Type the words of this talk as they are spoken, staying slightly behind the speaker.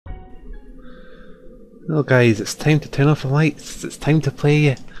Well guys, it's time to turn off the lights. It's time to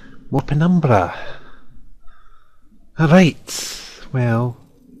play more Penumbra. Alright, well...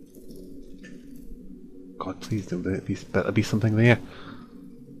 God, please don't better be something there.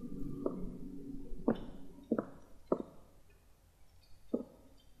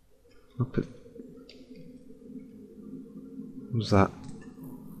 I'll put... What was that?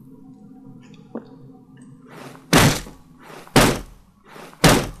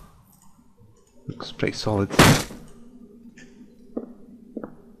 Looks pretty solid. There's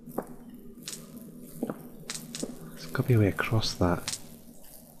got to be a way across that.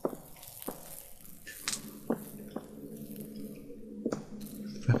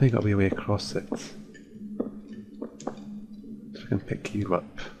 There's definitely got to be a way across it. So I can pick you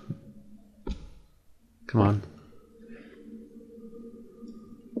up. Come on.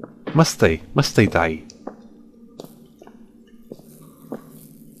 Must I? Must I die?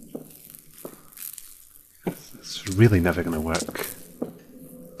 It's really never going to work.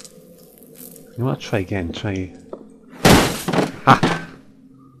 You want to try again? Try... Ah!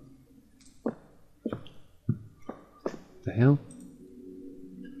 The hell?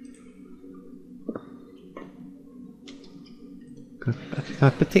 Can I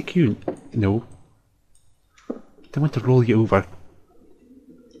take you? No. Don't want to roll you over.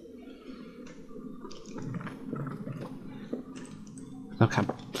 I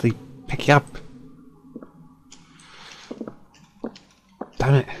can't really pick you up.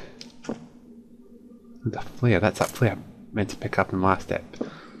 Damn it. The flare, that's that flare I meant to pick up in the last step.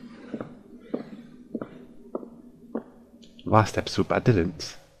 Last episode, but I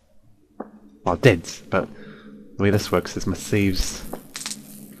didn't. Well, I did, but the way this works is my saves.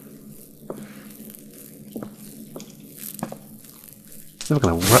 It's never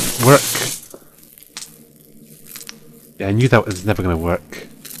gonna work. Yeah, I knew that was never gonna work.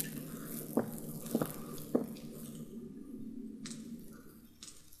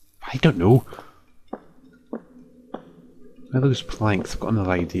 I don't know. Where are those planks? I've got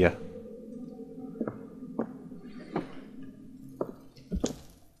another idea.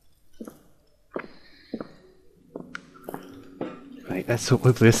 Right, let's hope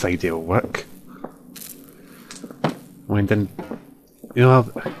this idea will work. When then, you know, I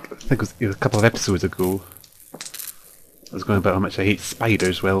think it was a couple of episodes ago, I was going about how much I hate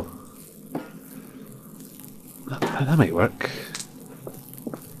spiders. Well, that might work.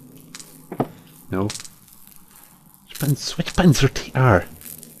 No. Which buttons are?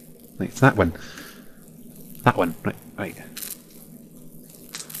 Right, it's that one. That one. Right, right.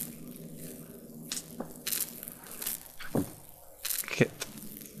 Get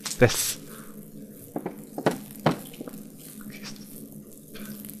this.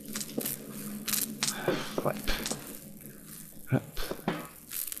 Flip. Up.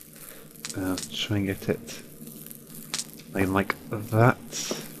 I'll try and get it. Line like that.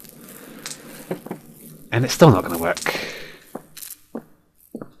 And it's still not going to work.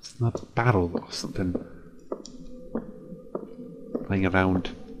 It's not a barrel or something lying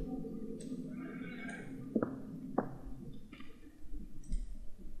around.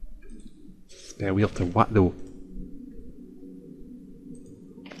 Spare wheel to what though?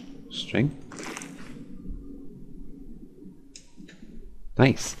 String.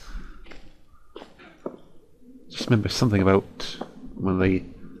 Nice. Just remember something about one of the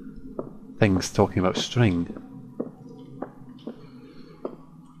things talking about string.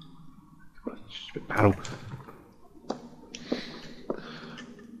 Stupid barrel.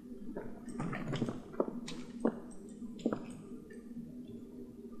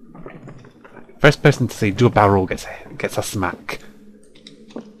 First person to say do a barrel gets a smack.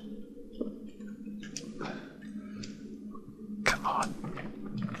 Come on.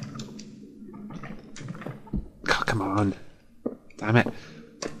 Oh, come on. Damn it.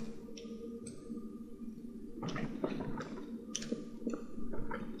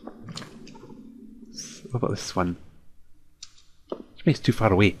 What about this one? It's too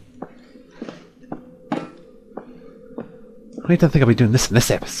far away. I don't think I'll be doing this in this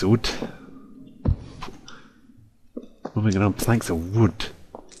episode. Moving around planks of wood.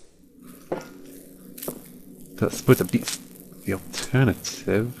 That's supposed to beat the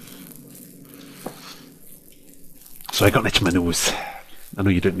alternative. So I got an itch in my nose. I know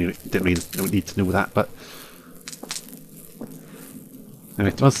you don't need to know that, but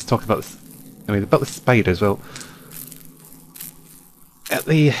anyway, I was talking about this. Anyway, about the spiders. Well,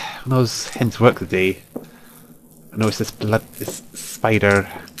 when I was heading to work today, I noticed this spider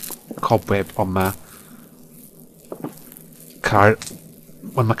cobweb on my car,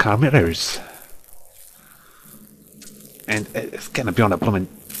 one of my car mirrors, and it's getting beyond a blooming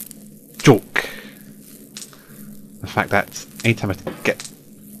joke. fact that anytime I get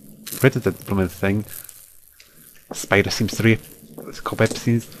rid of the blooming thing, spider seems to this cobweb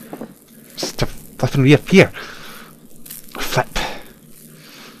seems to flip and reappear. Flip.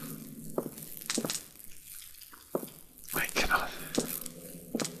 Right, come on.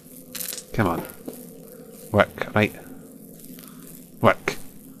 Come on. Work, right. Work.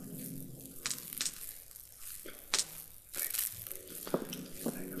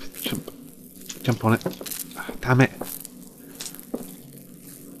 Jump on it. Oh, damn it.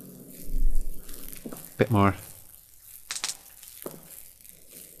 Bit more.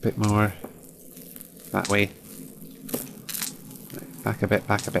 Bit more. That way. Right, back a bit,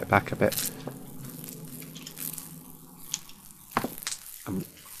 back a bit, back a bit.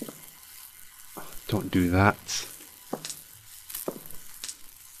 Don't do that.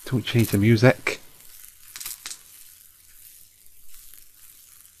 Don't change the music.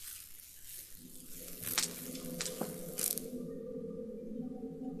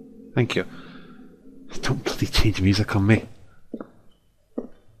 Thank you. Don't bloody change the music on me.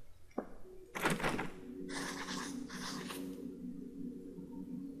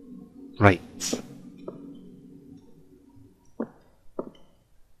 Right.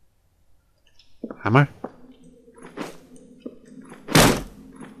 Hammer.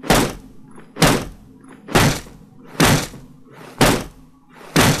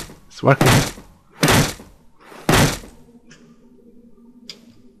 It's working.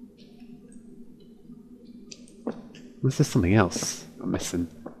 This is something else I'm missing.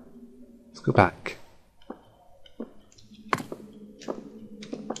 Let's go back.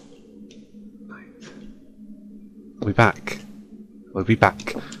 Right. We'll be back. We'll be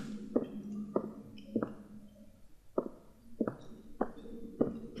back.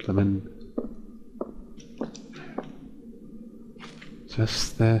 Lemon.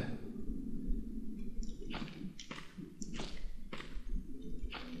 Just there.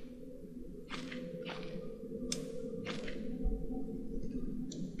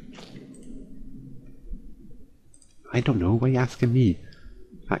 I don't know, why are you asking me?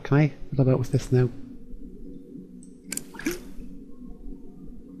 Can I fiddle about with this now?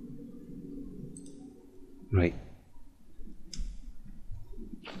 Right.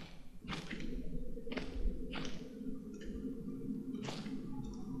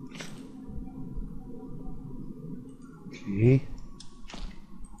 Okay.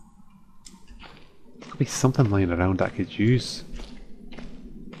 There's got to be something lying around that I could use.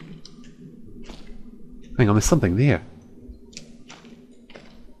 Hang on, there's something there.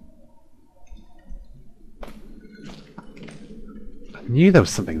 I knew there was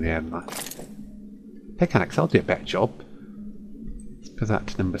something there in that. Pickaxe, I'll do a better job. Let's put that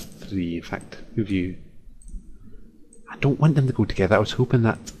to number 3. In fact, move you. I don't want them to go together. I was hoping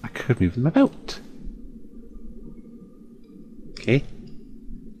that I could move them about. Okay.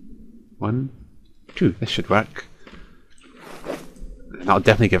 1, 2. This should work. And I'll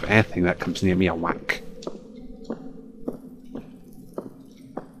definitely give anything that comes near me a whack.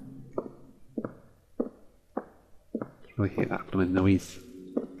 Really hate that blooming noise.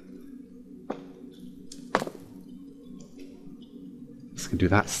 Just gonna do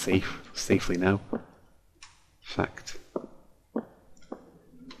that safely now. In fact, in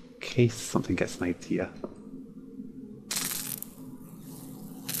case something gets an idea.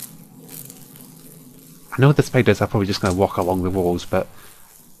 I know the spiders are probably just going to walk along the walls, but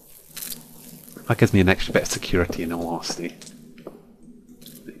that gives me an extra bit of security in all honesty.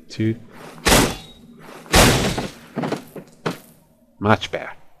 2. Much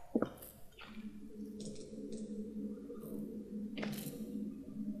better.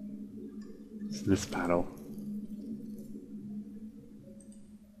 It's in this barrel.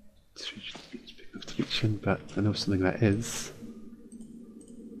 It's big enough to reach in, but I know something that is.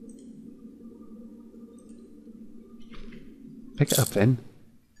 Pick it up then.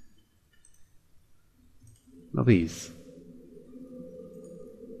 What are these?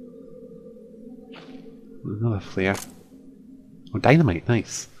 Another flare. Oh, dynamite,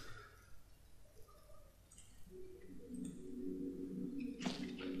 nice.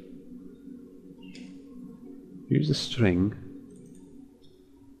 Use the string,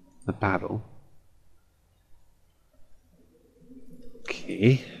 the barrel.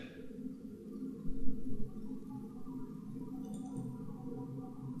 Okay.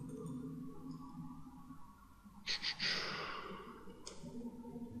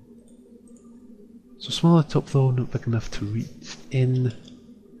 So smaller top though, not big enough to reach in.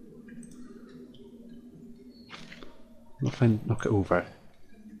 I'll try and knock it over.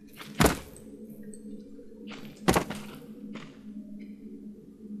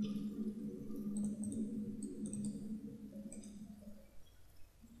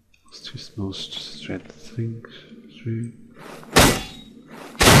 Two small strength things through.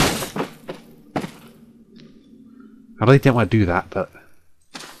 I really didn't want to do that, but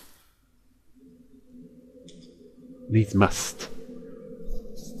needs must.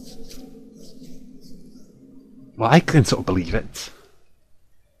 Well, I can sort of believe it.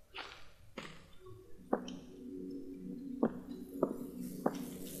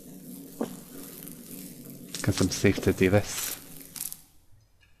 Because I'm safe to do this.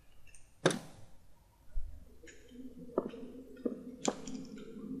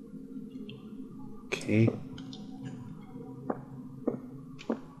 Okay.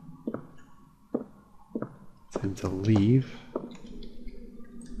 Time to leave.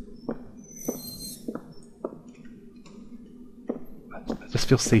 I just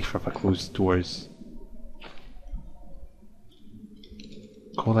feel safer if I close doors.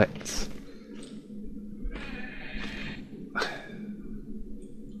 Call it.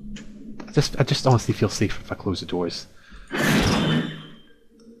 I just honestly feel safer if I close the doors.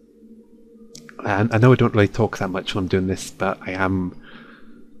 And I know I don't really talk that much when I'm doing this, but I am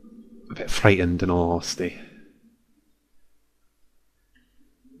a bit frightened in all honesty.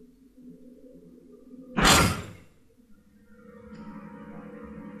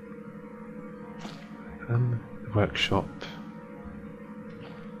 The workshop.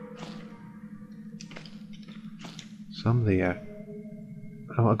 So I'm there.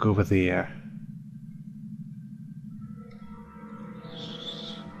 I want to go over there.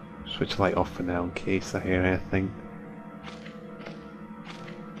 Switch the light off for now in case I hear anything.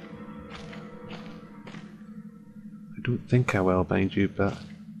 I don't think I will, mind you, but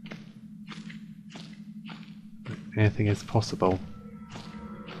anything is possible.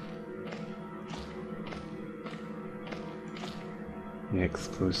 Yeah,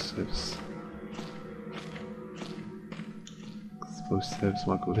 explosives. Explosives, I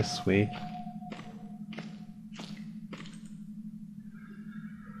want to go this way.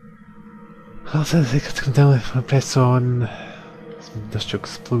 Also, I could come down if I press on some industrial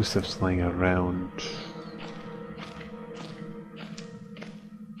explosives lying around.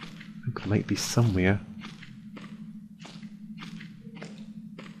 I think there might be somewhere.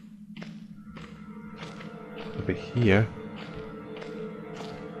 Over here.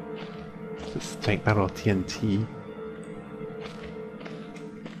 This tank barrel of TNT.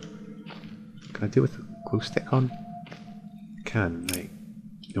 Can I do it with a glow stick on? Can, right.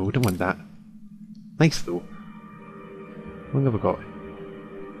 No, we don't want that. Nice though. What have we got?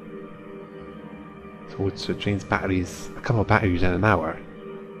 So it drains batteries, a couple of batteries in an hour.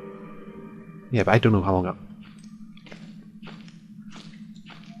 Yeah, but I don't know how long up.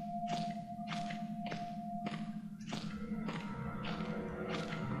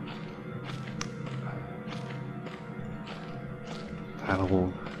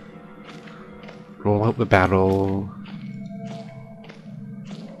 Barrel. Roll out the barrel.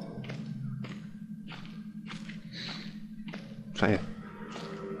 Try it.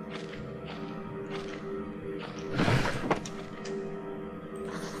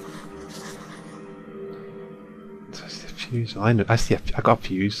 So I see a fuse. Oh, I know. I got a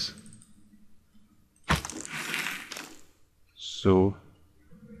fuse. So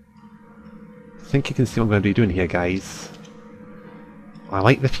I think you can see what I'm going to be doing here, guys. I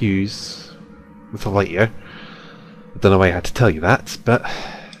light the fuse with a lighter. I don't know why I had to tell you that, but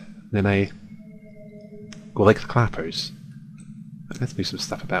then I go like the clappers. Let's move some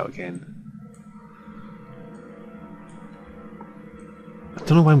stuff about again. I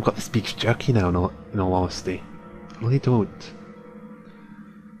don't know why I've got this beef jerky now, in all honesty. I really don't.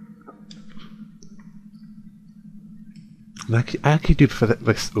 I actually do prefer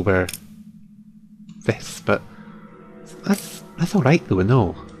this over this, but that's alright though,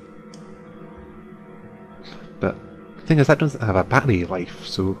 no. But the thing is, that doesn't have a battery life,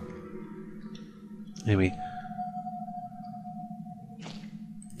 so anyway.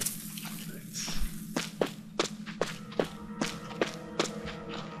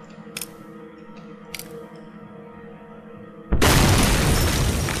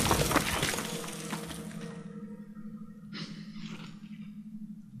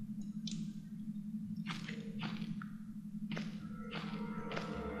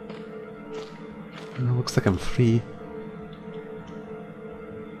 Looks like I'm free.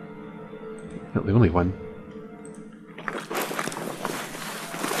 Not the only one.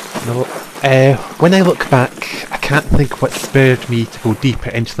 No, when I look back, I can't think what spurred me to go deeper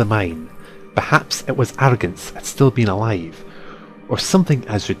into the mine. Perhaps it was arrogance at still being alive, or something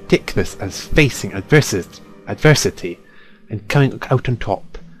as ridiculous as facing adversity and coming out on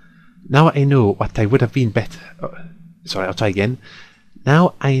top. Now I know what I would have been better. Sorry, I'll try again.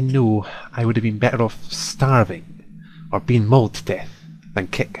 Now I know I would have been better off starving or being mauled to death than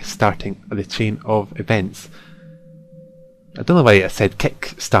kick-starting the chain of events. I don't know why I said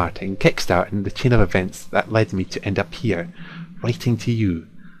kick-starting the chain of events that led me to end up here, writing to you.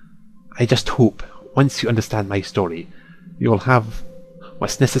 I just hope, once you understand my story, you will have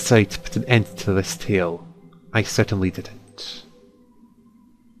what's necessary to put an end to this tale. I certainly didn't.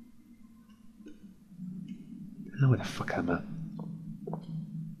 I don't know where the fuck I'm at.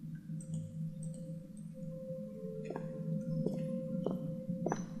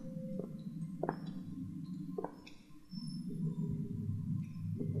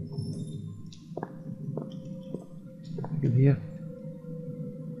 In here?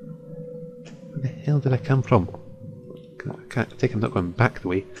 Where the hell did I come from? I think I'm not going back the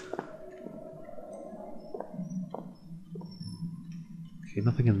way. Okay,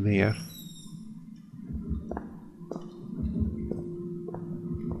 nothing in there.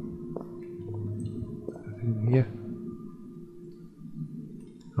 Nothing in here.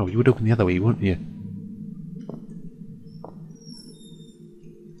 Oh, you would open the other way, wouldn't you?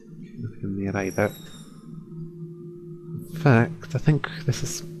 Okay, nothing in there either. In fact, I think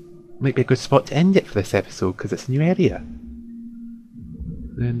this might be a good spot to end it for this episode because it's a new area.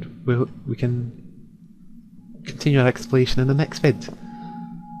 And we can continue our exploration in the next vid.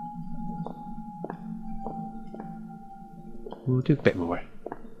 We'll do a bit more.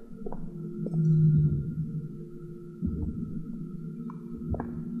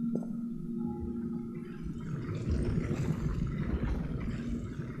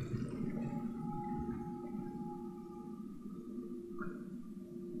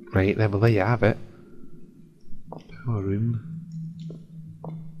 Right, then, well, there you have it. Power room.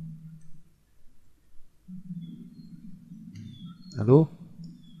 Hello?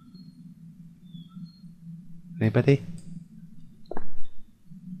 Anybody?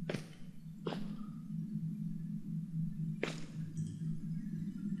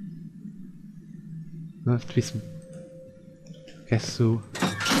 There have to be some... I guess so.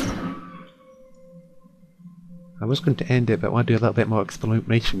 I was going to end it, but I want to do a little bit more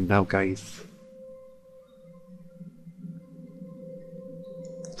exploration now, guys.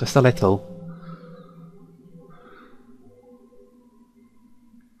 Just a little.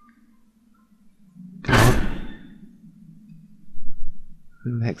 Come on.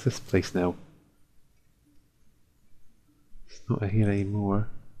 Who the heck's this place now? It's not here anymore.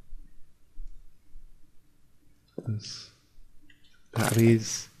 There's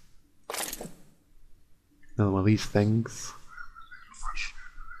batteries. Another one of these things.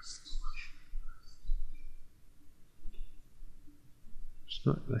 It's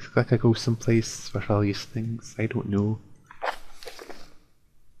not like I go someplace where I'll use things. I don't know.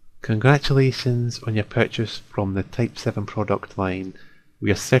 Congratulations on your purchase from the Type 7 product line.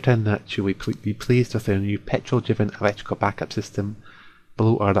 We are certain that you will be pleased with our new petrol-driven electrical backup system.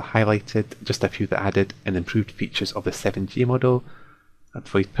 Below are the highlighted, just a few that added and improved features of the 7G model.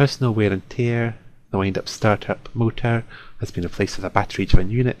 Avoid personal wear and tear. The wind-up startup motor has been replaced with a battery-driven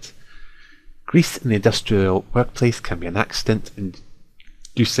unit. Grease in the industrial workplace can be an accident,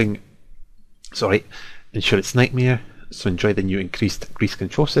 insurance nightmare, so enjoy the new increased grease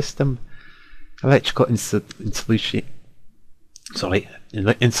control system. Electrical insulation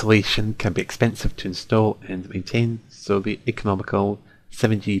can be expensive to install and maintain, so the economical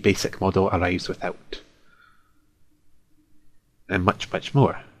 7G basic model arrives without. And much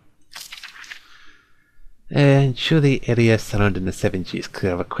more. Ensure the area surrounding the 7G is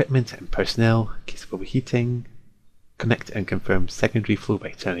clear of equipment and personnel in case of overheating. Connect and confirm secondary flow by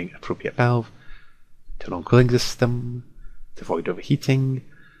turning appropriate valve. Turn on cooling system to avoid overheating.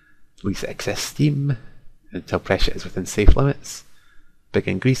 Release excess steam until pressure is within safe limits.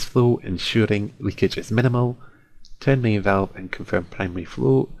 Begin grease flow, ensuring leakage is minimal. Turn main valve and confirm primary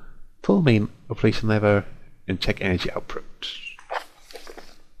flow. Pull main operation lever and check energy output.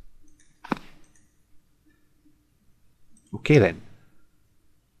 Okay then.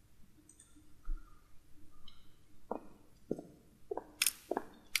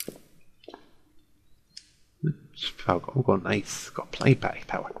 Oh, got nice. Got applied battery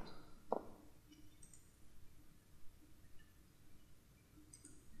power.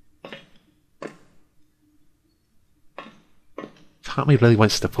 Part of me really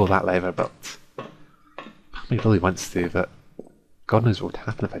wants to pull that lever, but part of me really wants to, but God knows what would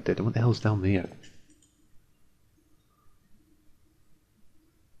happen if I did. What the hell's down there?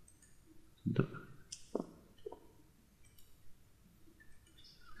 Can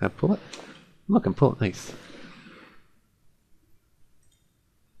I pull it? Look, I can pull it. Nice.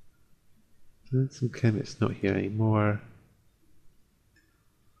 It's okay, it's not here anymore.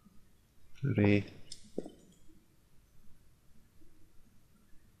 Hooray.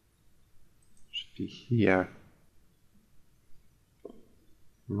 Should be here.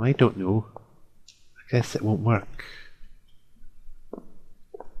 Well, I don't know. I guess it won't work.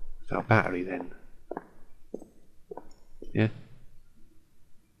 Without a battery then. Yeah.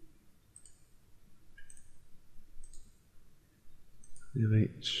 Right.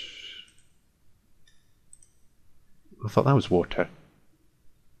 I thought that was water.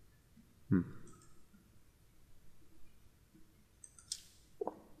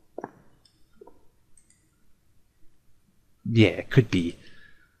 Yeah, it could be.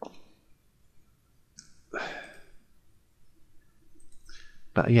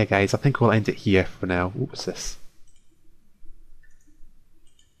 But yeah, guys, I think we'll end it here for now. What was this?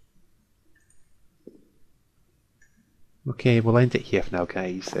 Okay, we'll end it here for now,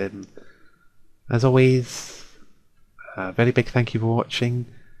 guys. As always, a very big thank you for watching,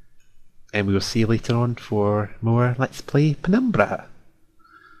 and we will see you later on for more Let's Play Penumbra.